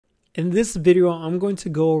In this video, I'm going to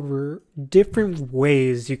go over different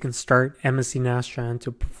ways you can start MSC Nastran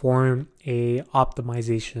to perform a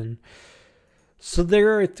optimization. So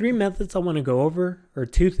there are three methods I want to go over, or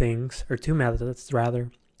two methods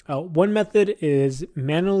rather. One method is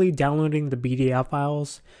manually downloading the BDF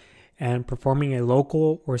files and performing a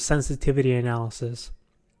local or sensitivity analysis.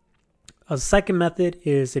 A second method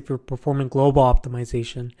is if you're performing global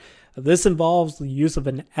optimization. This involves the use of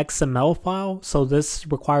an XML file, so this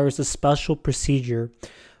requires a special procedure.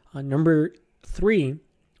 Number three,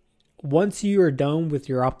 once you are done with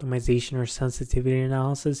your optimization or sensitivity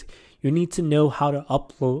analysis, you need to know how to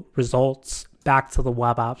upload results back to the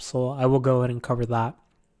web app, so I will go ahead and cover that.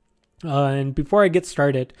 And before I get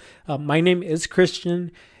started, my name is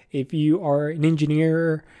Christian. If you are an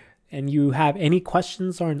engineer and you have any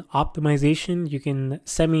questions on optimization, you can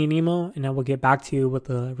send me an email and I will get back to you with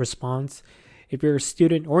a response. If you're a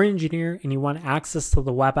student or engineer and you want access to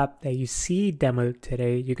the web app that you see demoed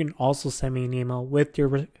today, you can also send me an email with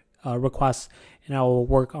your request and I will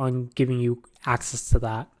work on giving you access to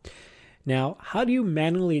that. Now, how do you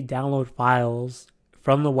manually download files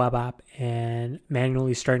from the web app and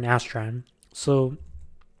manually start Nastran? So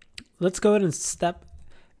let's go ahead and step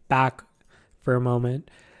back for a moment.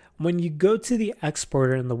 When you go to the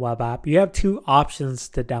exporter in the web app, you have two options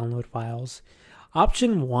to download files.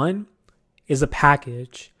 Option one is a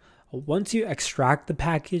package. Once you extract the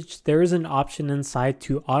package, there is an option inside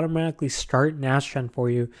to automatically start Nastran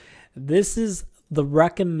for you. This is the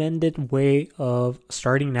recommended way of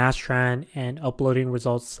starting Nastran and uploading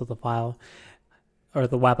results to the file or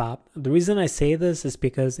the web app. The reason I say this is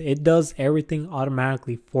because it does everything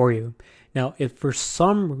automatically for you. Now, if for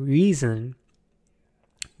some reason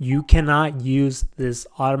you cannot use this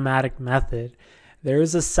automatic method, there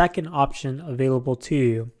is a second option available to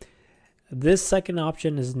you. This second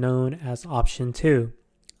option is known as option 2.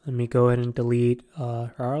 Let me go ahead and delete,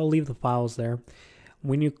 or I'll leave the files there.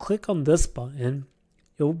 When you click on this button,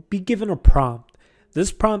 you'll be given a prompt.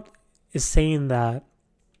 This prompt is saying that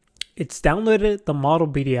it's downloaded the model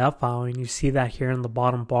BDF file, and you see that here in the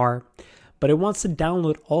bottom bar, but it wants to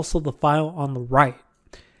download also the file on the right.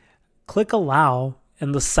 Click allow,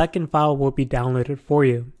 and the second file will be downloaded for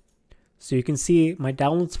you. So you can see my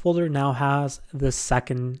downloads folder now has this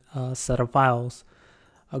second set of files.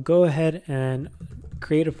 I'll go ahead and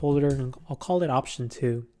create a folder and I'll call it option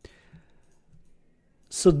 2.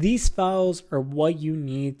 So these files are what you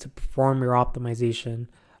need to perform your optimization.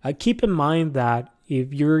 Keep in mind that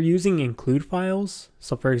if you're using include files,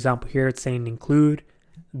 so for example here it's saying include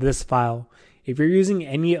this file. If you're using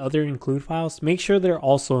any other include files, make sure they're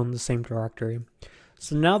also in the same directory.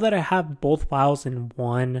 So now that I have both files in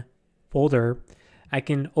one folder, I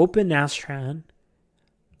can open Nastran.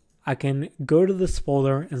 I can go to this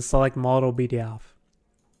folder and select model BDF.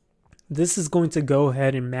 This is going to go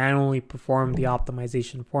ahead and manually perform the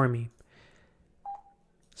optimization for me.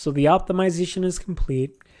 So the optimization is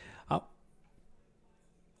complete.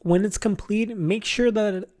 When it's complete, make sure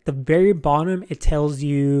that at the very bottom it tells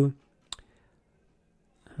you,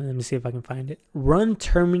 let me see if I can find it. Run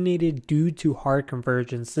terminated due to hard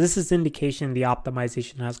convergence. This is indication the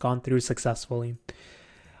optimization has gone through successfully.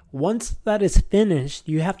 Once that is finished,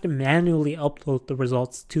 you have to manually upload the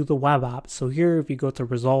results to the web app. So here, if you go to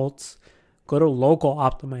results, go to local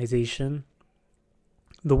optimization.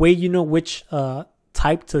 The way you know which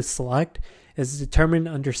type to select is determined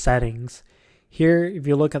under settings. Here, if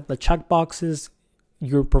you look at the checkboxes,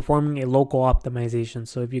 you're performing a local optimization.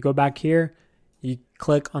 So if you go back here, you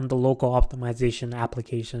click on the local optimization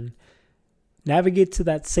application. Navigate to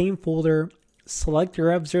that same folder, select your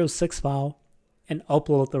F06 file, and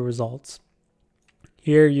upload the results.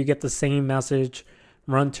 Here you get the same message,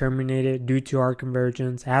 run terminated due to hard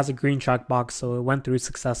convergence. It has a green checkbox, so it went through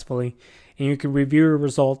successfully. And you can review your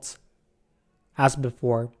results as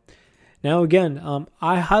before. Now again,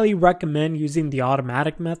 I highly recommend using the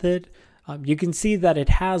automatic method. You can see that it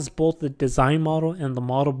has both the design model and the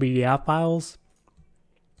model BDF files,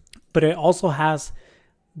 but it also has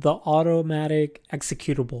the automatic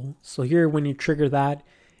executable. So here, when you trigger that,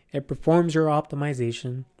 it performs your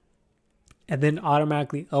optimization and then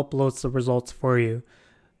automatically uploads the results for you.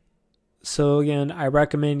 So again, I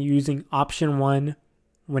recommend using option 1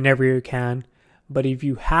 whenever you can, but if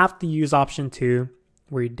you have to use option 2,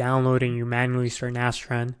 where you're downloading, you manually start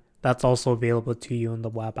Nastran, that's also available to you in the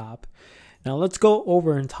web app. Now let's go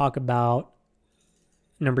over and talk about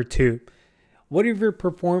number 2. What if you're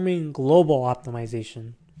performing global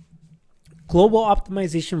optimization? Global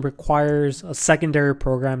optimization requires a secondary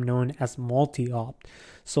program known as multi-opt.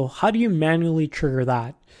 So how do you manually trigger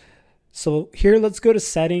that? So here, let's go to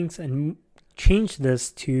settings and change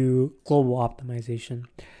this to global optimization.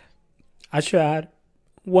 I should add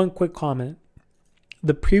one quick comment.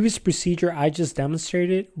 The previous procedure I just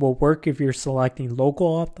demonstrated will work if you're selecting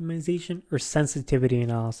local optimization or sensitivity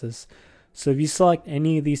analysis. So if you select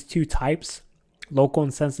any of these two types, local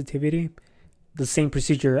and sensitivity, the same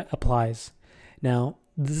procedure applies. Now,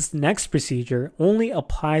 this next procedure only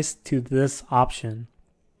applies to this option.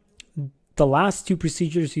 The last two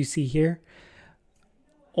procedures you see here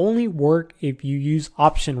only work if you use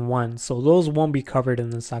option 1, so those won't be covered in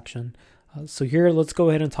this section. So here, let's go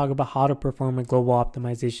ahead and talk about how to perform a global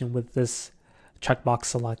optimization with this checkbox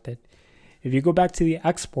selected. If you go back to the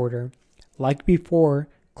exporter, like before,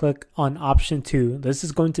 click on option 2. This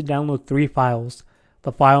is going to download 3 files: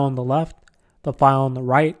 the file on the left, the file on the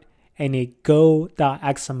right, and a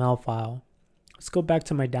go.xml file. Let's go back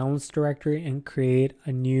to my downloads directory and create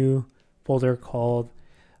a new folder called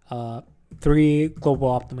 3 global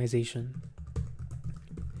optimization.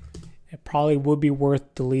 It probably would be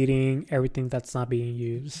worth deleting everything that's not being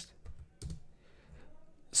used.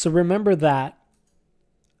 So remember that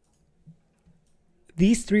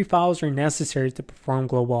these 3 files are necessary to perform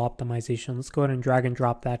global optimization. Let's go ahead and drag and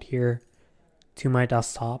drop that here to my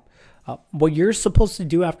desktop. What you're supposed to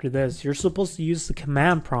do after this, you're supposed to use the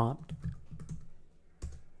command prompt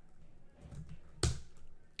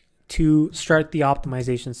to start the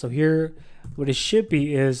optimization. So here, what it should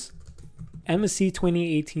be is MSC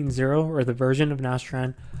 2018-0, or the version of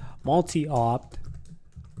Nastran, multi-opt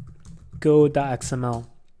go.xml.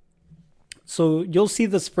 So you'll see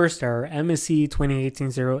this first error: MSC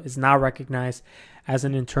 2018-0 is not recognized as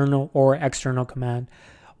an internal or external command.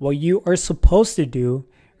 What you are supposed to do,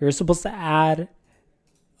 you're supposed to add,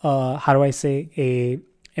 a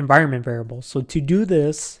environment variable. So to do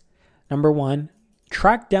this, number 1,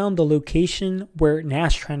 track down the location where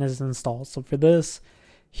Nastran is installed. So for this,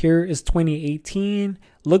 here is 2018.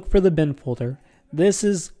 Look for the bin folder. This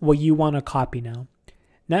is what you want to copy now.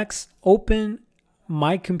 Next, open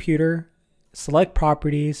My Computer, select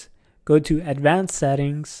Properties, go to Advanced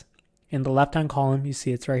Settings. In the left-hand column, you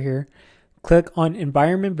see it's right here. Click on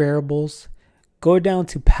Environment Variables, go down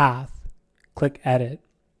to Path, click Edit,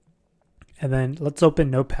 and then let's open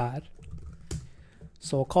Notepad.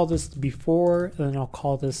 So I'll call this the before, and then I'll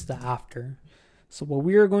call this the after. So what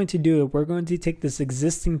we are going to do, we're going to take this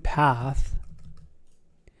existing path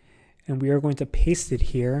and we are going to paste it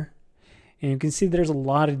here. And you can see there's a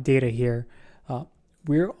lot of data here.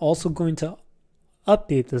 We're also going to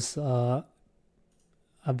update this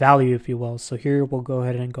value, if you will. So here we'll go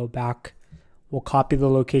ahead and go back. We'll copy the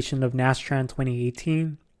location of Nastran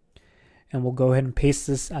 2018 and we'll go ahead and paste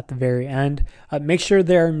this at the very end. Make sure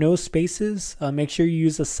there are no spaces. Make sure you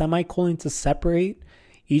use a semicolon to separate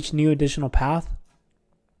each new additional path.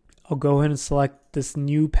 I'll go ahead and select this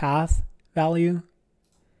new path value,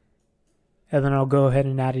 and then I'll go ahead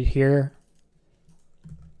and add it here.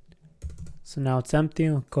 So now it's empty.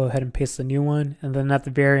 I'll go ahead and paste the new one, and then at the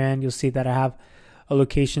very end you'll see that I have a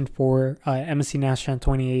location for MSC Nastran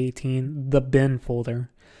 2018, the bin folder.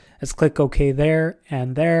 Let's click OK there,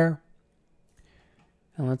 and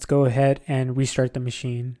let's go ahead and restart the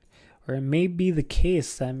machine. Or it may be the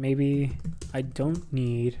case that maybe I don't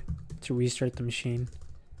need to restart the machine.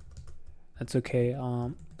 That's okay.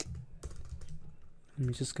 Let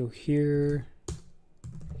me just go here.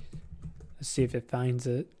 Let's see if it finds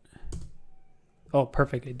it. Oh,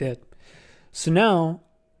 perfect, it did. So now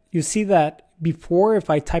you see that before, if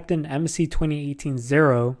I typed in MSC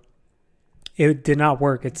 2018-0, it did not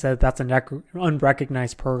work. It said that's an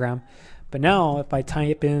unrecognized program. But now if I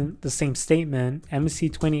type in the same statement,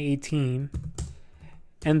 MSC 2018,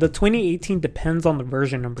 and the 2018 depends on the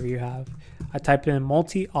version number you have. I type in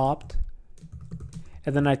multi-opt,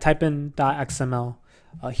 and then I type in .xml.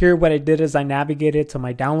 Here what I did is I navigated to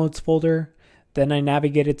my downloads folder, then I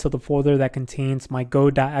navigated to the folder that contains my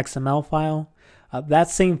go.xml file. That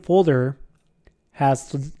same folder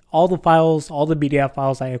has all the files, all the PDF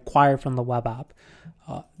files I acquired from the web app.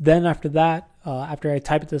 Then after that, after I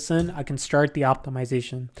type this in, I can start the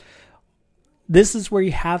optimization. This is where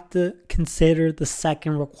you have to consider the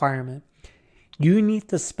second requirement. You need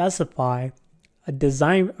to specify a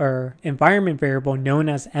design or environment variable known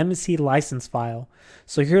as MSC license file.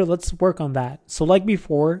 So here, let's work on that. So like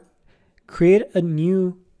before, create a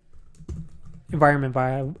new environment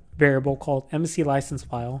variable called MSC license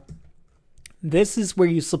file. This is where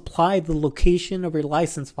you supply the location of your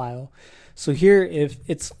license file. So here, if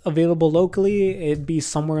it's available locally, it'd be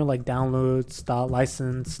somewhere like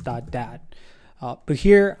downloads.license.dat. But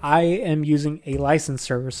here I am using a license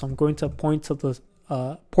server. So I'm going to point to the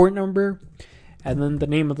port number, and then the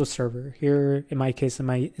name of the server. Here, in my case,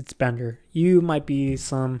 it's Bender. You might be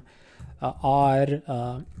some odd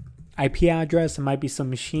IP address. It might be some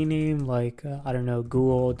machine name like, I don't know,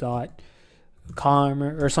 google.com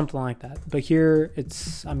or something like that. But here,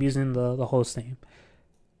 I'm using the host name.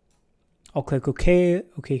 I'll click OK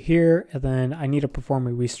here, and then I need to perform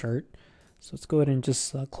a restart. So let's go ahead and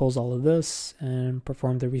just close all of this and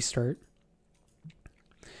perform the restart.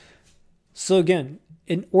 So again,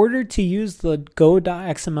 in order to use the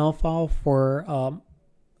go.xml file for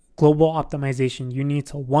global optimization, you need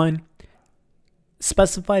to 1,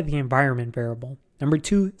 specify the environment variable. Number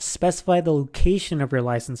 2, specify the location of your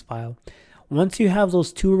license file. Once you have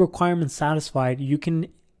those 2 requirements satisfied, you can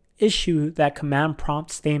issue that command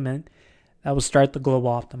prompt statement that will start the global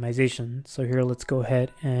optimization. So here, let's go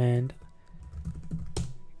ahead and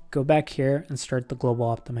go back here and start the global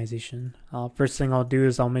optimization. First thing I'll do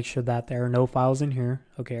is I'll make sure that there are no files in here.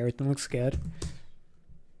 Okay, everything looks good.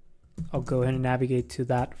 I'll go ahead and navigate to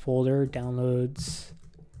that folder, downloads,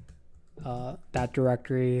 that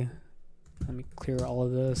directory. Let me clear all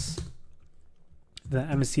of this. The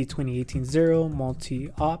MSC 2018-0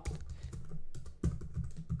 multi-opt,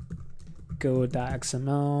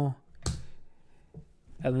 go.xml.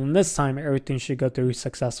 And then this time, everything should go through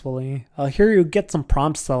successfully. Here you get some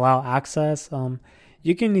prompts to allow access.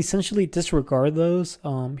 You can essentially disregard those.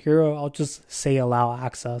 Here I'll just say allow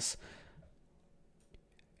access.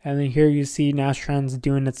 And then here you see Nastran's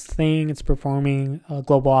doing its thing. It's performing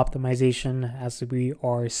global optimization as we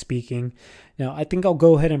are speaking. Now, I think I'll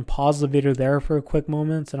go ahead and pause the video there for a quick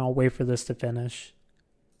moment, and I'll wait for this to finish.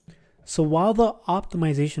 So while the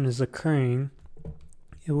optimization is occurring,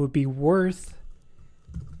 it would be worth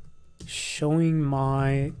showing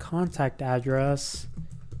my contact address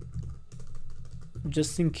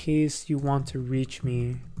just in case you want to reach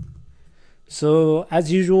me. So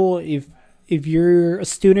as usual, if you're a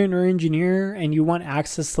student or engineer and you want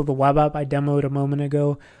access to the web app I demoed a moment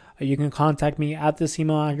ago, you can contact me at this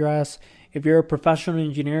email address. If you're a professional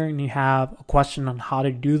engineer and you have a question on how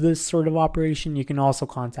to do this sort of operation, you can also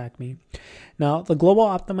contact me. Now, the global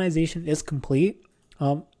optimization is complete.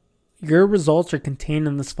 Your results are contained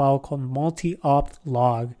in this file called multi-opt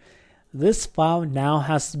log. This file now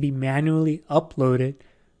has to be manually uploaded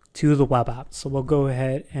to the web app. So we'll go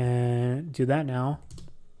ahead and do that now.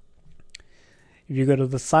 If you go to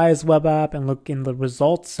the size web app and look in the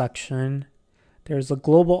results section, there's a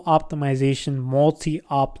global optimization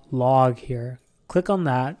multi-opt log here. Click on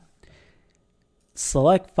that,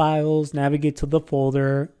 select files, navigate to the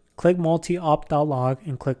folder, click multi-opt.log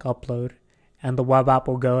and click upload. And the web app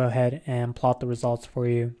will go ahead and plot the results for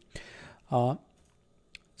you.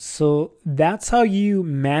 So that's how you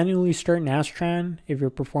manually start Nastran if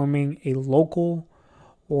you're performing a local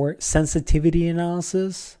or sensitivity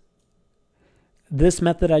analysis. This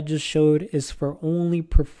method I just showed is for only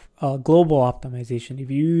global optimization.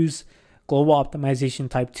 If you use global optimization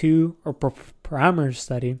type 2 or parameter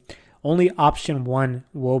study, only option 1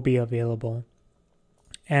 will be available.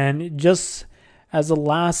 And just as a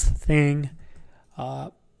last thing,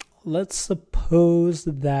 let's suppose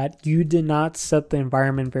that you did not set the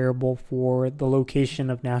environment variable for the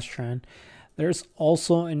location of Nastran. There's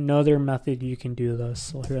also another method you can do this.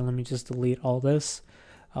 So here, let me just delete all this.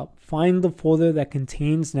 Find the folder that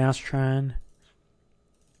contains Nastran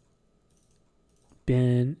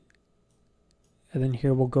bin, and then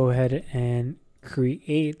here we'll go ahead and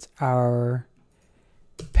create our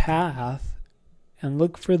path and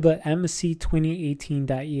look for the MSC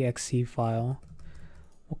 2018.exe file.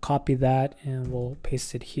 We'll copy that and we'll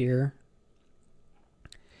paste it here.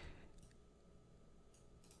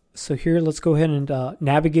 So here, let's go ahead and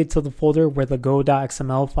navigate to the folder where the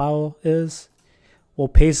go.xml file is. We'll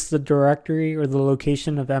paste the directory or the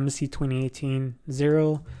location of MSC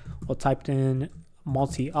 2018-0. We'll type in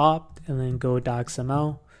multi-opt and then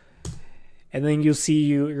go.xml. And then you'll see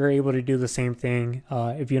you're able to do the same thing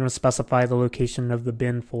if you don't specify the location of the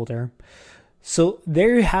bin folder. So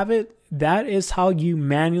there you have it. That is how you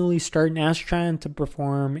manually start Nastran to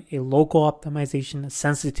perform a local optimization, a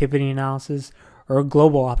sensitivity analysis, or a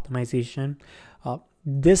global optimization.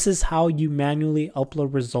 This is how you manually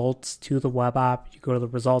upload results to the web app. You go to the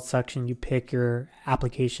results section, you pick your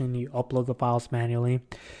application, you upload the files manually.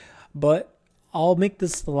 But I'll make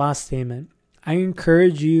this the last statement. I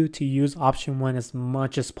encourage you to use option 1 as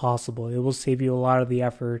much as possible. It will save you a lot of the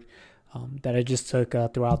effort that I just took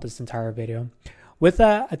throughout this entire video. With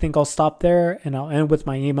that, I think I'll stop there and I'll end with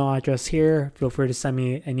my email address here. Feel free to send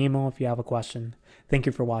me an email if you have a question. Thank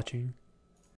you for watching.